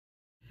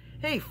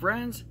Hey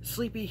friends,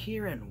 Sleepy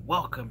here and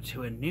welcome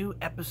to a new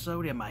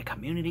episode in my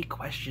community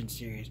question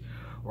series.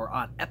 We're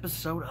on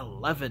episode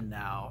 11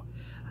 now.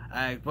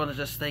 I want to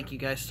just thank you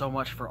guys so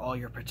much for all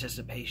your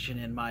participation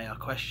in my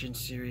question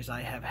series.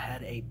 I have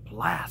had a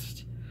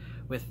blast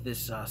with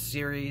this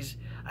series.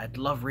 I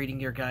love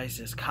reading your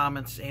guys'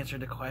 comments,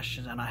 answering the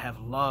questions, and I have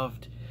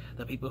loved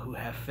the people who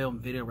have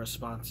filmed video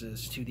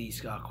responses to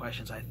these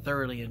questions. I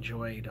thoroughly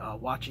enjoyed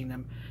watching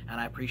them, and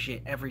I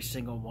appreciate every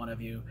single one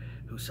of you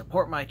who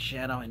support my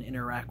channel and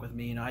interact with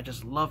me. You know, I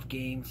just love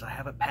games. I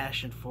have a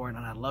passion for it,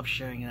 and I love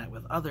sharing that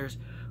with others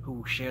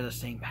who share the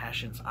same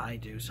passions I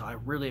do. So I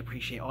really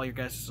appreciate all your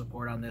guys'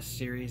 support on this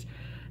series,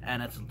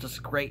 and it's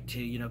just great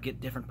to, you know, get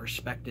different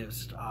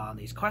perspectives on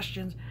these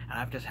questions, and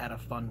I've just had a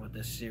fun with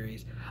this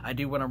series. I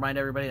do want to remind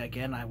everybody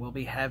again, I will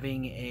be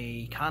having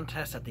a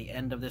contest at the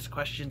end of this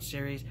question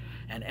series,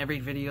 and every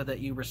video that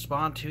you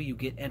respond to, you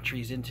get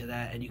entries into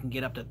that, and you can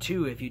get up to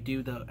 2 if you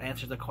do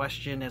answer the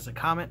question as a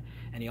comment,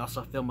 and you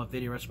also film a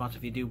video response.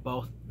 If you do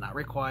both, not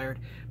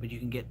required, but you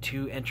can get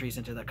 2 entries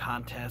into the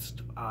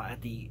contest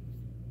at the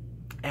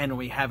end when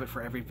we have it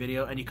for every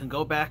video, and you can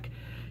go back.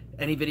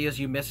 Any videos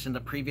you missed in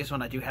the previous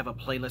one, I do have a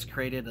playlist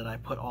created that I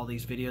put all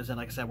these videos in.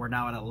 Like I said, we're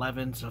now at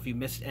 11, so if you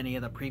missed any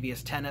of the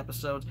previous 10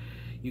 episodes,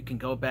 you can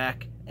go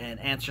back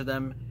and answer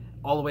them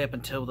all the way up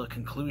until the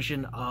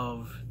conclusion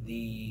of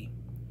the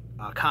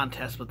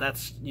contest. But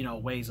that's, you know,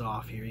 ways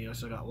off here. You know,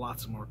 so I got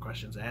lots of more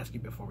questions to ask you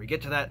before we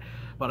get to that.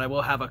 But I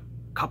will have a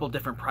couple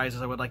different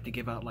prizes. I would like to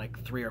give out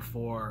like 3 or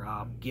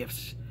 4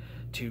 gifts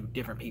to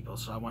different people,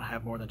 so I want to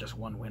have more than just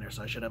one winner,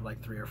 so I should have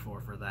like 3 or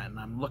 4 for that, and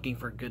I'm looking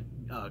for good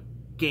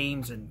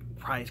games and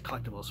prize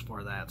collectibles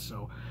for that,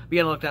 so be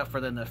on the lookout for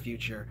them in the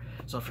future.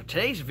 So for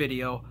today's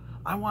video,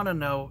 I want to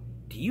know,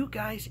 do you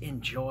guys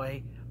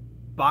enjoy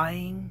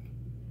buying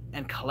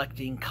and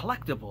collecting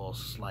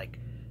collectibles like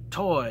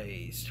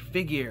toys,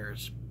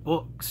 figures,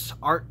 books,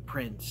 art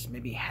prints,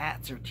 maybe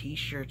hats or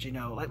t-shirts, you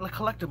know, like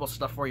collectible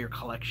stuff for your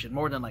collection,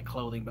 more than like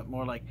clothing, but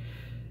more like,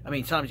 I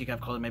mean, sometimes you can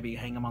have clothing, maybe you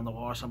hang them on the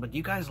wall or something, but do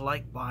you guys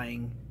like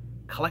buying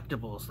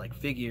collectibles like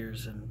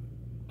figures and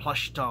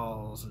plush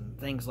dolls and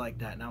things like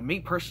that? Now, me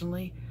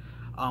personally,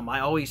 I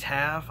always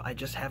have. I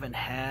just haven't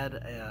had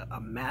a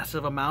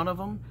massive amount of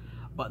them,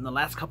 but in the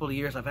last couple of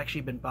years, I've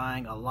actually been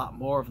buying a lot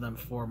more of them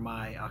for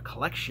my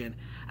collection.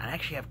 I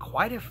actually have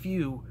quite a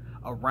few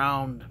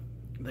around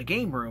the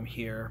game room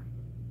here,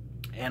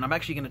 and I'm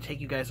actually going to take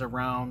you guys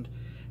around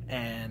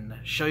and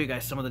show you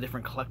guys some of the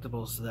different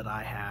collectibles that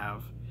I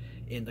have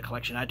in the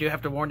collection. I do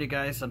have to warn you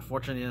guys,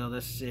 unfortunately, you know,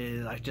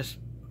 I just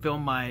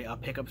filmed my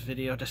pickups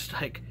video just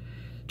like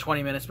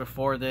 20 minutes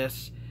before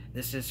this.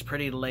 This is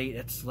pretty late.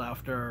 It's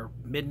after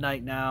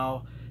midnight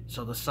now,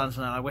 so the sun's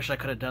not. I wish I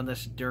could have done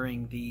this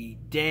during the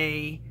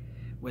day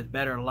with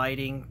better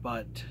lighting,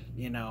 but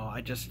you know,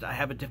 I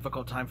have a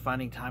difficult time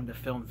finding time to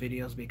film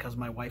videos because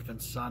my wife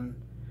and son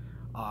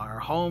are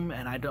home,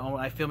 and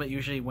I film it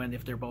usually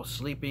if they're both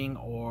sleeping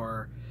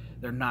or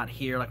they're not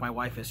here. Like my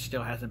wife isn't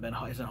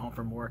home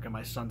from work, and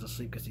my son's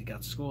asleep because he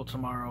got school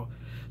tomorrow.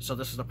 So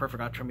this is the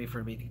perfect opportunity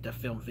for me to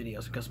film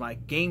videos, because my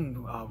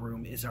game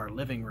room is our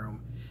living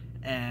room,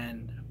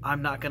 and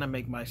I'm not gonna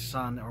make my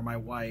son or my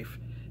wife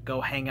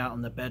go hang out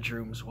in the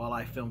bedrooms while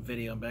I film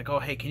video and be like, oh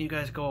hey, can you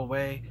guys go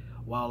away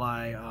while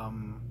I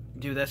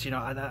do this? You know,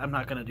 I'm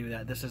not gonna do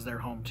that. This is their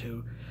home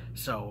too.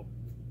 So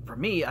for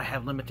me, I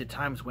have limited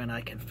times when I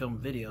can film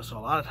videos, so a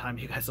lot of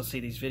times you guys will see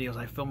these videos,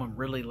 I film them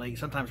really late,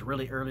 sometimes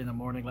really early in the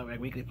morning, like my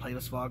weekly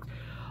playlist vlogs.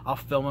 I'll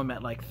film them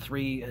at like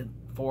 3 and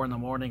 4 in the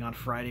morning on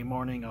Friday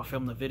morning. I'll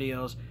film the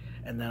videos,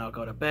 and then I'll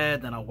go to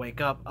bed, then I'll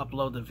wake up,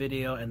 upload the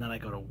video, and then I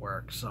go to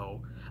work.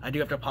 So I do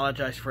have to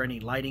apologize for any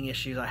lighting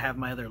issues. I have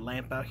my other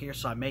lamp out here,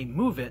 so I may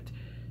move it,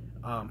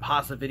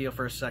 pause the video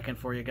for a second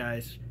for you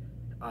guys,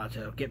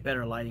 to get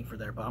better lighting for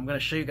there. But I'm going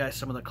to show you guys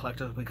some of the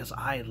collectibles because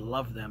I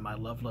love them. I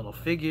love little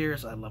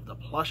figures. I love the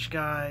plush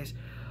guys.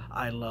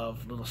 I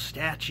love little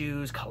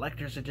statues,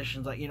 collector's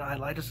editions. Like, you know,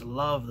 I just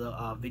love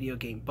the video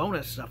game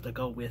bonus stuff to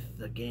go with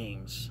the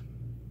games.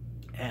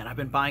 And I've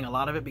been buying a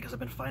lot of it because I've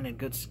been finding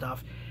good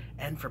stuff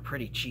and for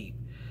pretty cheap.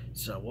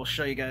 So we'll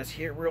show you guys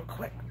here real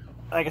quick.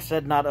 Like I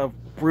said, not a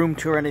room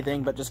tour or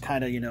anything, but just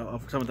kind of, you know,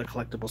 of some of the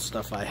collectible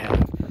stuff I have.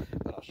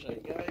 But I'll show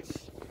you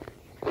guys.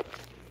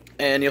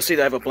 And you'll see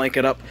that I have a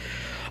blanket up.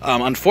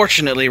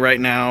 Unfortunately, right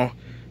now,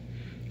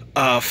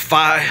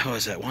 7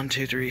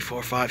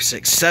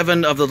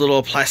 of the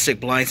little plastic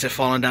blinds have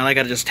fallen down. I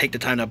gotta just take the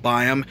time to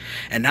buy them.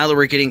 And now that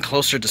we're getting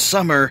closer to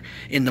summer,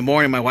 in the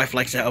morning my wife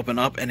likes to open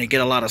up and they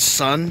get a lot of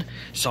sun.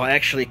 So I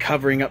actually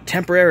covering up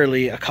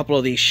temporarily a couple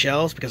of these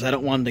shelves because I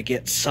don't want them to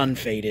get sun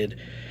faded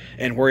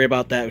and worry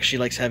about that she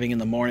likes having in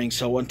the morning.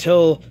 So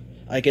until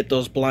I get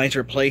those blinds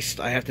replaced,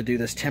 I have to do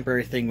this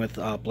temporary thing with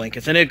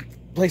blankets. And the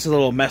place is a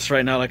little mess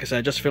right now. Like I said,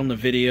 I just filmed the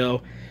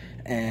video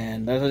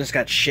and I just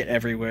got shit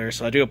everywhere,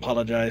 so I do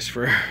apologize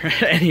for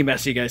any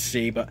mess you guys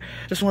see, but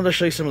just wanted to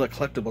show you some of the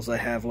collectibles I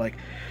have. Like,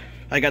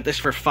 I got this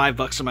for $5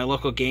 at my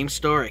local game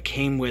store. It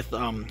came with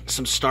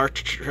some Star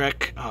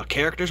Trek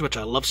characters, which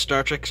I love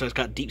Star Trek. So it's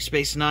got Deep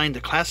Space Nine, the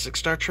classic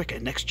Star Trek,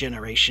 and Next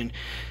Generation.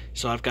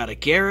 So I've got a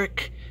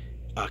Garrick,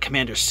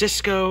 Commander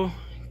Sisko,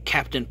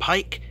 Captain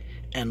Pike,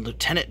 and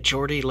Lieutenant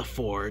Geordi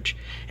LaForge.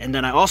 And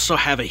then I also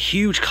have a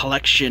huge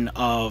collection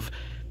of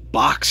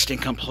boxed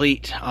and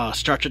complete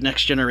Star Trek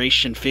Next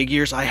Generation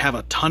figures. I have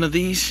a ton of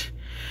these.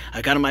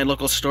 I got them at my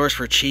local stores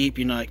for cheap,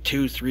 you know, like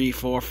 $2, $3,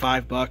 $4,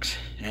 $5,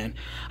 and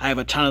I have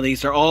a ton of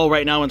these. They're all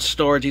right now in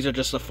storage. These are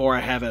just the 4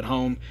 I have at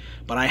home,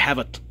 but I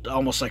have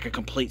almost like a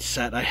complete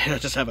set. I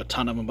just have a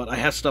ton of them, but I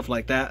have stuff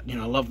like that. You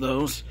know, I love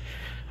those.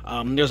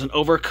 There's an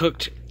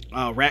Overcooked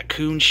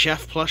Raccoon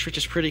Chef plush, which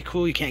is pretty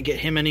cool. You can't get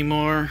him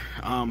anymore.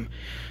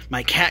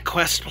 My Cat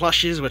Quest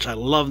plushes, which I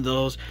love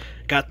those.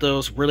 Got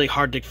those really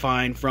hard to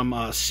find from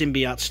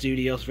Symbiote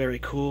Studios. Very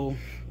cool.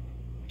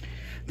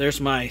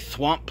 There's my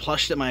Thwomp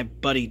plush that my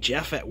buddy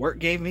Jeff at work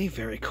gave me.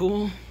 Very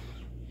cool.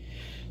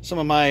 Some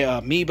of my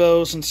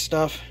amiibos and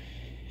stuff.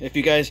 If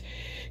you guys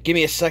give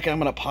me a second, I'm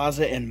going to pause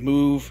it and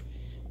move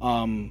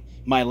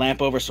my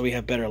lamp over so we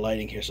have better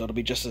lighting here. So it'll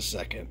be just a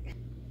second.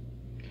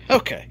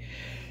 Okay.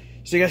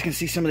 So you guys can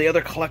see some of the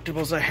other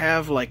collectibles I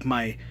have, like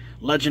my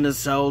Legend of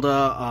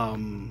Zelda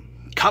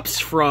cups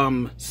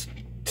from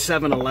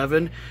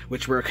 7-Eleven,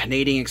 which were a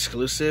Canadian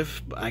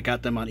exclusive. I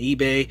got them on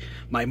eBay.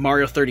 My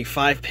Mario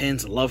 35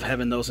 pins, love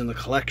having those in the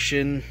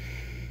collection.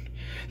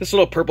 This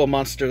little purple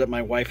monster that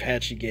my wife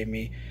had, she gave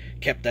me,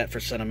 kept that for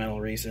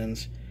sentimental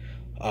reasons.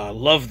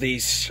 Love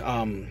these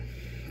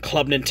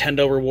Club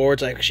Nintendo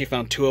rewards. I actually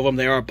found 2 of them.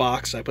 They are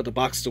boxed. I put the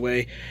boxes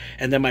away.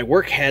 And then my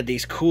work had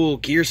these cool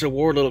Gears of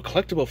War little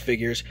collectible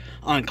figures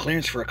on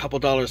clearance for a couple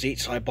dollars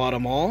each, so I bought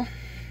them all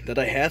that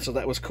I had, so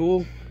that was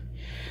cool.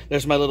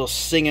 There's my little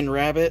singing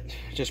rabbit,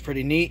 which is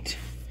pretty neat.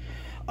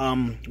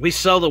 We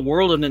sell the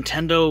World of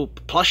Nintendo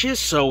plushes,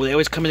 so they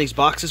always come in these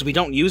boxes. We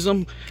don't use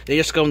them. They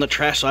just go in the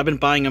trash, so I've been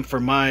buying them for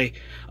my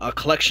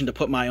collection to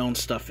put my own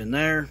stuff in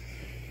there.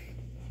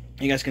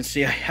 You guys can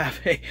see I have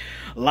a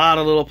lot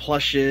of little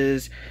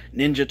plushes.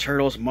 Ninja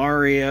Turtles,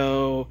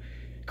 Mario,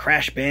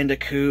 Crash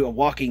Bandicoot, A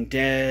Walking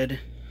Dead.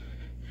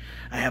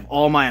 I have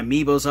all my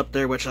amiibos up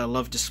there, which I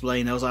love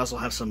displaying those. I also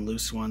have some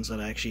loose ones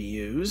that I actually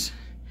use.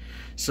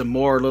 Some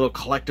more little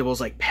collectibles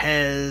like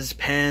Pez,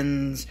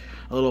 pens,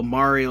 a little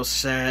Mario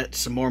set,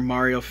 some more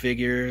Mario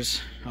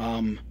figures.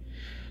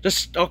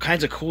 Just all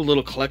kinds of cool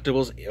little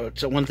collectibles.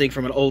 It's one thing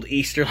from an old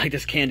Easter, like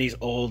this candy's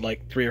old,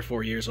 like 3 or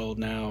 4 years old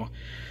now.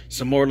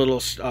 Some more little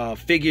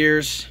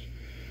figures.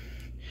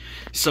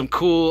 Some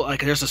cool,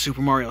 like there's a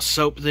Super Mario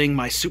soap thing,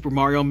 my Super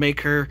Mario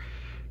Maker,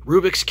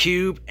 Rubik's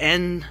Cube,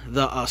 and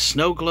the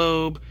snow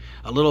globe.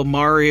 A little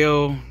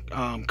Mario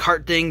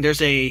kart thing.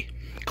 There's a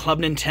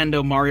Club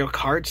Nintendo Mario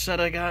Kart set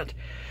I got.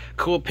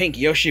 Cool pink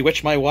Yoshi,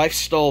 which my wife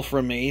stole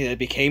from me. It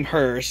became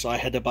hers, so I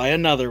had to buy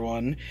another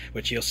one,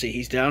 which you'll see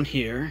he's down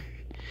here.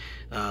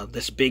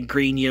 This big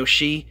green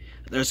Yoshi.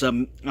 There's a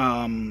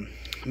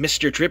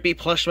Mr. Drippy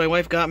plush my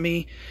wife got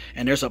me.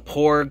 And there's a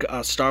Porg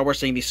Star Wars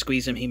thing. If you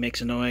squeeze him, he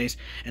makes a noise.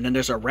 And then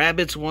there's a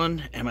Rabbids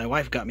one. And my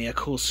wife got me a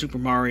cool Super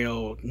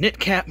Mario knit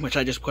cap, which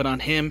I just put on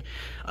him.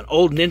 An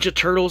old Ninja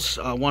Turtles,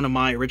 one of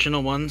my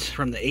original ones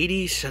from the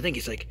 80s. I think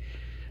he's like,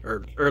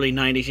 or early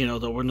 90s, you know,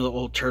 one of the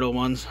old turtle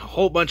ones. A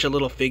whole bunch of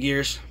little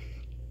figures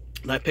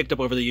that I picked up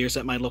over the years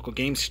at my local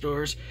game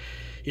stores.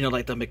 You know,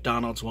 like the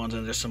McDonald's ones,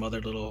 and there's some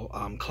other little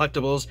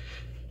collectibles.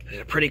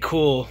 They're pretty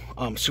cool.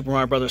 Super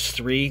Mario Brothers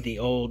 3, the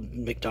old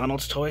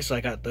McDonald's toys, so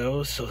I got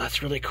those, so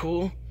that's really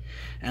cool.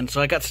 And so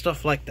I got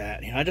stuff like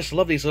that. You know, I just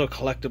love these little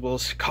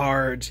collectibles,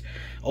 cards,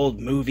 old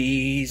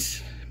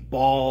movies,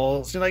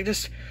 balls. You know,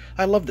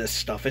 I love this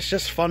stuff. It's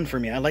just fun for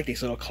me. I like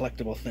these little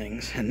collectible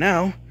things. And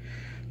now,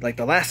 like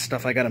the last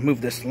stuff, I gotta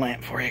move this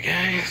lamp for you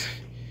guys.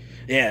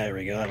 Yeah, there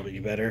we go, that'll be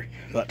better.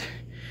 But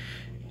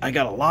I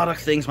got a lot of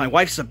things. My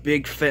wife's a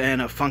big fan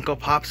of Funko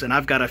Pops, and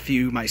I've got a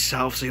few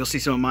myself, so you'll see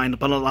some of mine,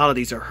 but a lot of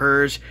these are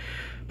hers.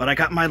 But I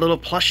got my little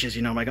plushes,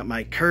 you know, I got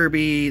my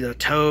Kirby, the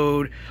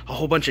Toad, a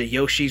whole bunch of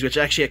Yoshis, which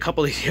actually a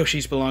couple of these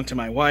Yoshis belong to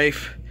my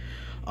wife.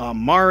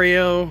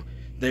 Mario,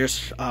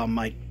 there's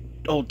my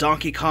old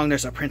Donkey Kong,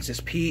 there's a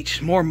Princess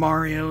Peach, more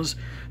Marios,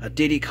 a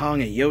Diddy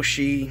Kong, a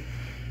Yoshi,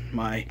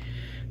 my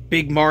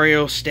big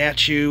Mario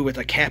statue with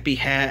a cappy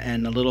hat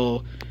and a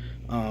little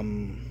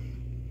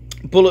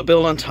bullet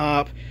bill on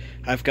top.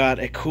 I've got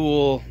a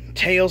cool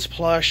Tails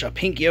plush, a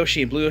pink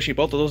Yoshi and blue Yoshi.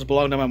 Both of those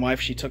belong to my wife.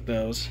 She took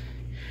those.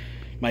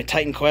 My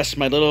Titan Quest,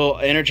 my little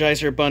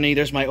Energizer bunny.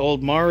 There's my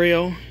old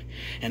Mario.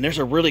 And there's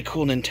a really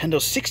cool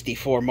Nintendo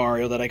 64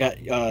 Mario that I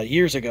got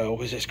years ago,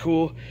 which is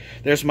cool.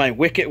 There's my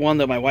Wicket one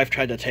that my wife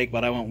tried to take,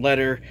 but I won't let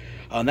her.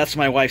 That's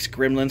my wife's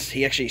Gremlins.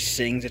 He actually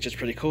sings, which is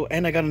pretty cool.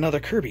 And I got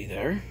another Kirby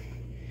there.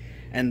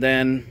 And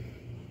then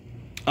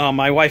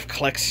my wife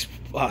collects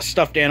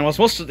stuffed animals.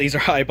 Most of these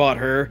are I bought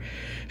her.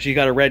 She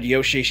got a red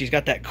Yoshi. She's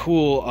got that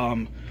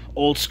cool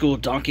old school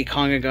Donkey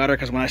Kong I got her,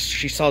 because when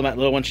she saw that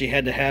little one, she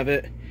had to have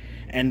it.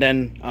 And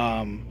then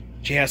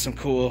she has some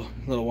cool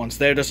little ones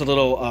there. There's a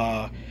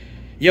little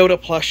Yoda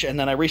plush, and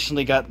then I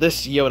recently got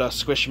this Yoda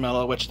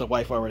Squishmallow, which the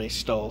wife already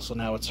stole, so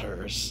now it's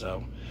hers.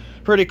 So,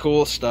 pretty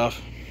cool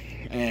stuff.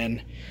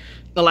 And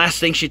the last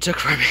thing she took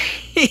from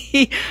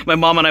me, my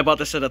mom and I bought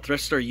this at a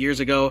thrift store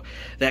years ago,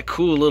 that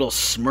cool little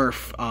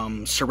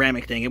Smurf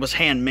ceramic thing. It was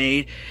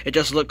handmade. It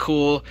just looked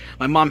cool.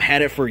 My mom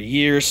had it for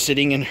years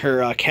sitting in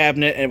her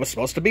cabinet, and it was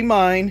supposed to be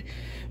mine.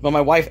 But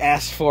my wife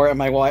asked for it,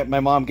 and my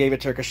mom gave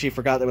it to her because she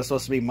forgot that it was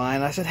supposed to be mine.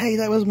 And I said, hey,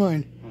 that was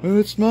mine. Oh,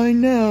 it's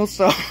mine now.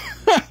 So,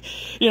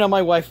 you know,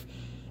 my wife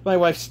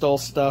stole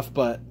stuff,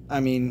 but,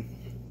 I mean,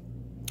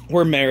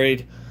 we're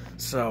married.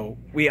 So,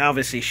 we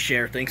obviously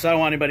share things. I don't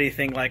want anybody to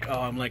think like, oh,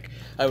 I'm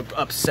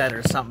upset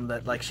or something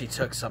that, like, she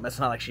took something. It's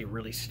not like she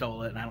really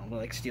stole it, and I don't,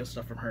 like, steal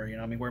stuff from her, you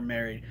know? I mean, we're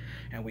married,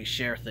 and we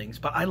share things.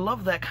 But I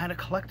love that kind of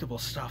collectible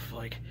stuff.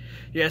 Like,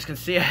 you guys can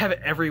see I have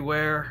it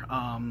everywhere.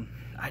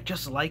 I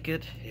just like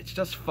it. It's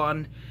just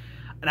fun.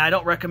 And I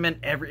don't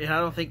recommend I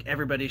don't think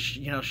everybody,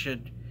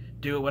 should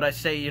do it. What I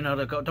say,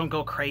 don't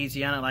go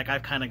crazy on it. Like,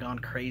 I've kind of gone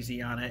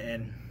crazy on it,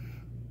 and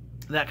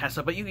that kind of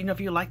stuff. But,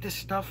 if you like this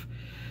stuff,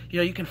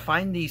 you can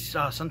find these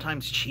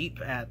sometimes cheap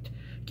at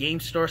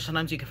game stores.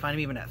 Sometimes you can find them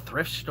even at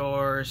thrift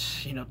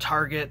stores,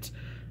 Target.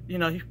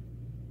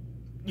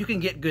 You can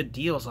get good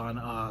deals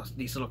on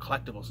these little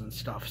collectibles and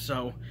stuff.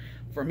 So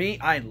for me,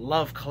 I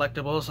love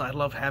collectibles. I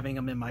love having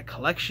them in my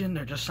collection.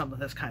 They're just something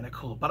that's kind of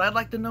cool. But I'd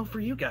like to know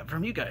from you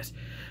guys.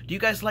 Do you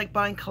guys like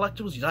buying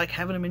collectibles? Do you like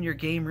having them in your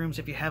game rooms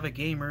if you have a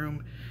game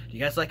room? Do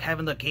you guys like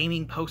having the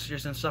gaming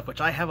posters and stuff?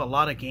 Which I have a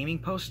lot of gaming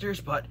posters,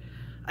 but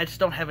I just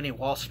don't have any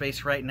wall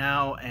space right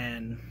now.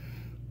 And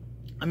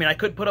I mean, I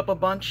could put up a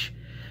bunch,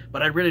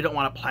 but I really don't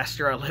want to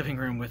plaster our living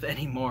room with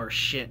any more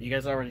shit. You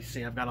guys already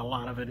see I've got a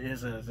lot of it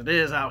as it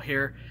is out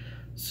here.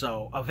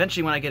 So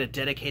eventually when I get a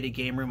dedicated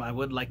game room, I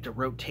would like to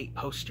rotate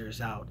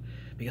posters out.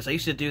 Because I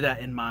used to do that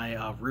in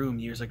my room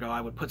years ago.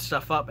 I would put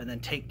stuff up and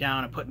then take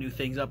down and put new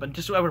things up. And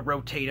I would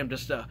rotate them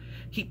just to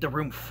keep the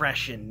room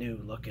fresh and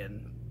new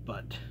looking.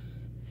 But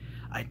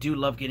I do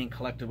love getting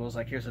collectibles.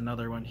 Like here's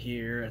another one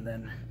here. And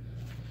then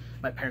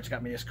my parents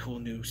got me this cool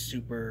new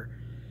Super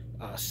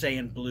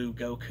Saiyan Blue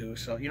Goku.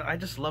 So, I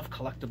just love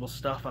collectible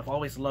stuff. I've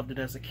always loved it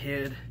as a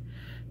kid.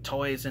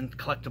 Toys and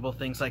collectible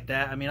things like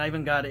that. I mean, I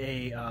even got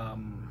a,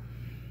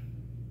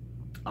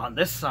 on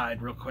this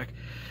side, real quick,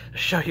 to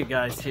show you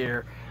guys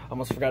here,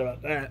 almost forgot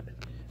about that,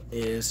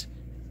 is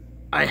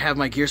I have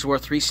my Gears of War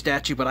 3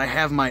 statue, but I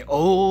have my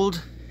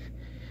old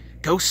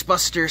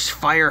Ghostbusters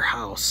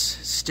Firehouse.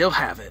 Still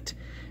have it.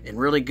 In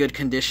really good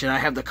condition. I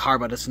have the car,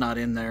 but it's not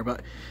in there.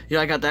 But,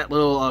 I got that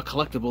little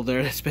collectible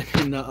there that's been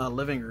in the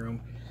living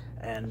room.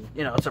 And,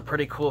 it's a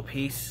pretty cool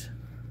piece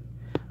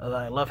that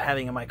I love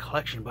having in my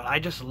collection. But I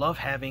just love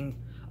having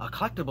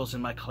collectibles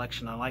in my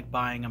collection. I like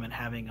buying them and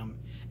having them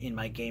in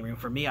my game room.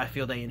 For me, I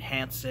feel they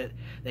enhance it.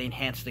 They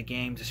enhance the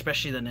games,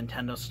 especially the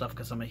Nintendo stuff,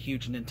 because I'm a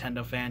huge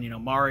Nintendo fan.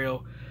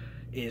 Mario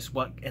is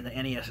and the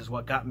NES is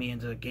what got me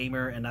into a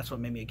gamer, and that's what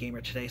made me a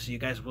gamer today. So you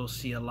guys will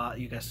see a lot.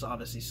 You guys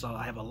obviously saw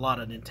I have a lot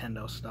of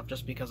Nintendo stuff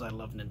just because I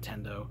love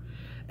Nintendo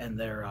and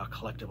their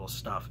collectible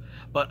stuff.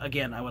 But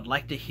again, I would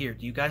like to hear,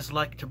 do you guys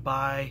like to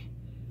buy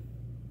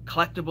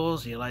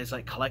collectibles? Do you guys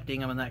like collecting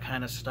them and that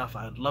kind of stuff?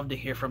 I would love to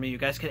hear from you. You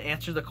guys can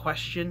answer the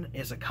question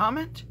as a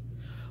comment,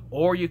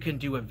 or you can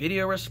do a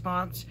video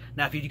response.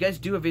 Now, if you guys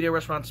do a video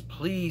response,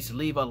 please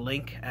leave a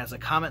link as a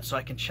comment so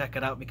I can check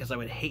it out, because I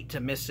would hate to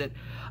miss it.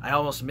 I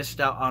almost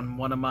missed out on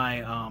one of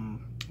my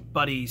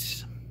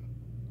buddies'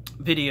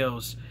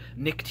 videos,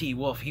 Nick T.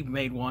 Wolf. He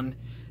made one.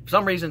 For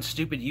some reason,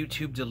 stupid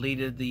YouTube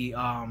deleted the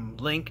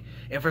link.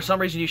 If for some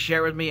reason you share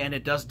it with me and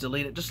it does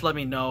delete it, just let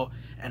me know,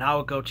 and I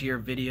will go to your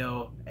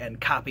video and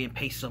copy and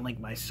paste the link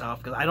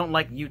myself, because I don't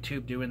like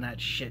YouTube doing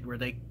that shit where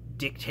they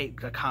dictate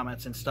the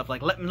comments and stuff.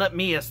 Like, let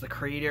me as the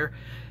creator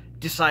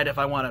decide if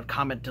I want a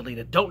comment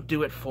deleted. Don't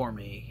do it for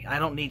me. I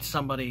don't need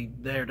somebody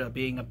there to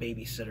being a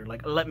babysitter.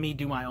 Like, let me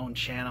do my own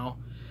channel.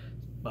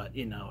 But,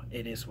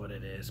 it is what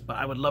it is. But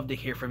I would love to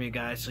hear from you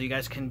guys. So you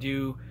guys can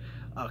do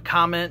a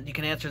comment. You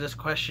can answer this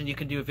question. You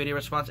can do a video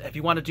response. If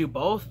you want to do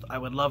both, I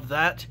would love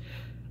that.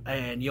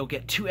 And you'll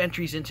get 2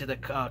 entries into the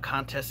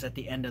contest at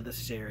the end of the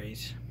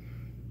series.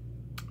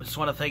 I just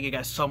want to thank you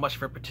guys so much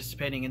for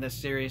participating in this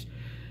series.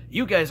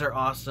 You guys are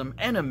awesome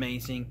and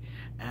amazing,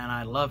 and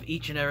I love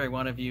each and every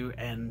one of you,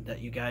 and that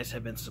you guys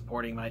have been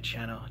supporting my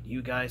channel.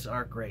 You guys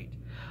are great.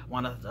 I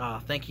want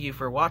to thank you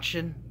for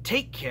watching.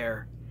 Take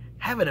care.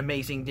 Have an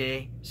amazing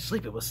day.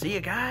 Sleep it. We'll see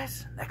you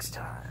guys next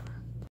time.